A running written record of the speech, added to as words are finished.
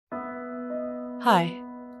Hi,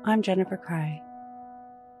 I'm Jennifer Cray.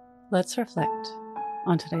 Let's reflect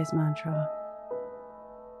on today's mantra.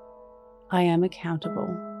 I am accountable.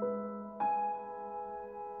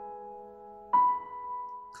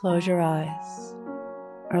 Close your eyes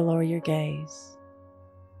or lower your gaze.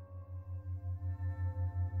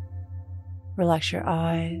 Relax your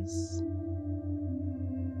eyes,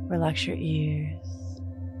 relax your ears,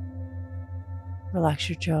 relax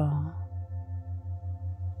your jaw.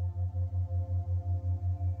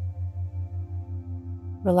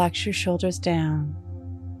 Relax your shoulders down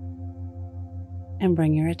and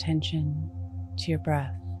bring your attention to your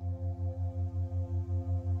breath.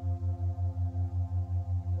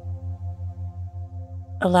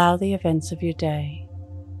 Allow the events of your day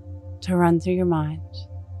to run through your mind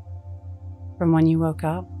from when you woke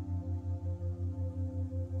up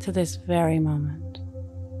to this very moment,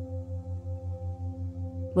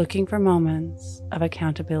 looking for moments of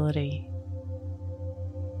accountability.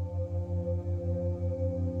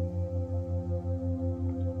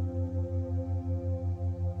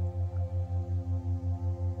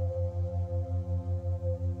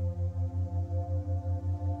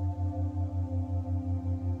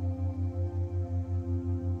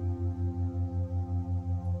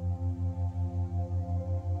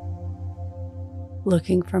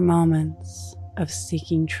 Looking for moments of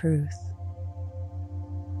seeking truth.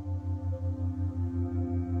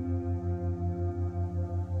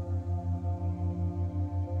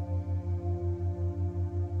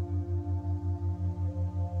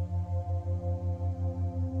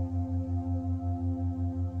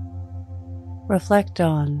 Reflect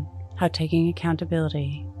on how taking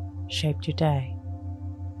accountability shaped your day.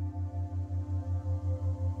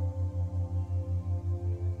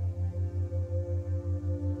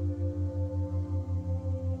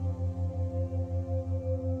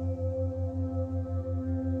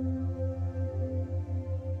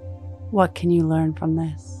 What can you learn from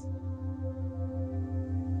this?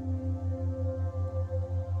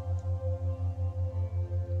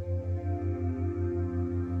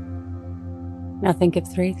 Now think of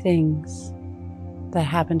 3 things that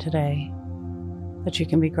happened today that you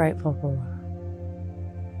can be grateful for.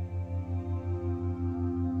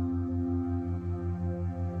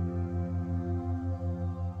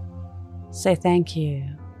 Say thank you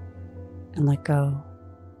and let go.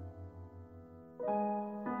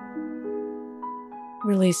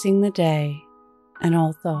 Releasing the day and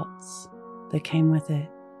all thoughts that came with it.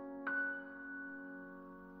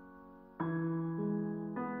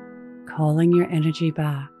 Calling your energy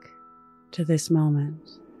back to this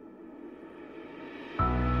moment.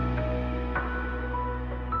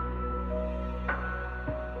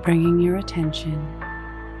 Bringing your attention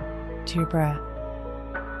to your breath.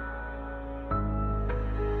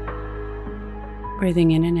 Breathing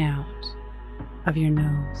in and out of your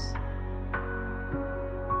nose.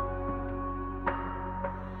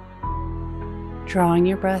 Drawing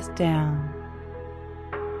your breath down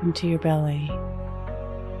into your belly,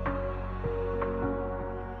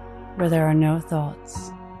 where there are no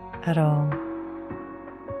thoughts at all.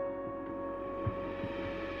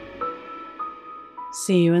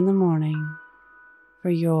 See you in the morning for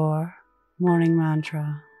your morning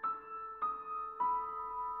mantra.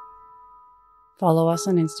 Follow us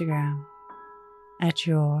on Instagram at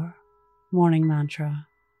Your Morning Mantra.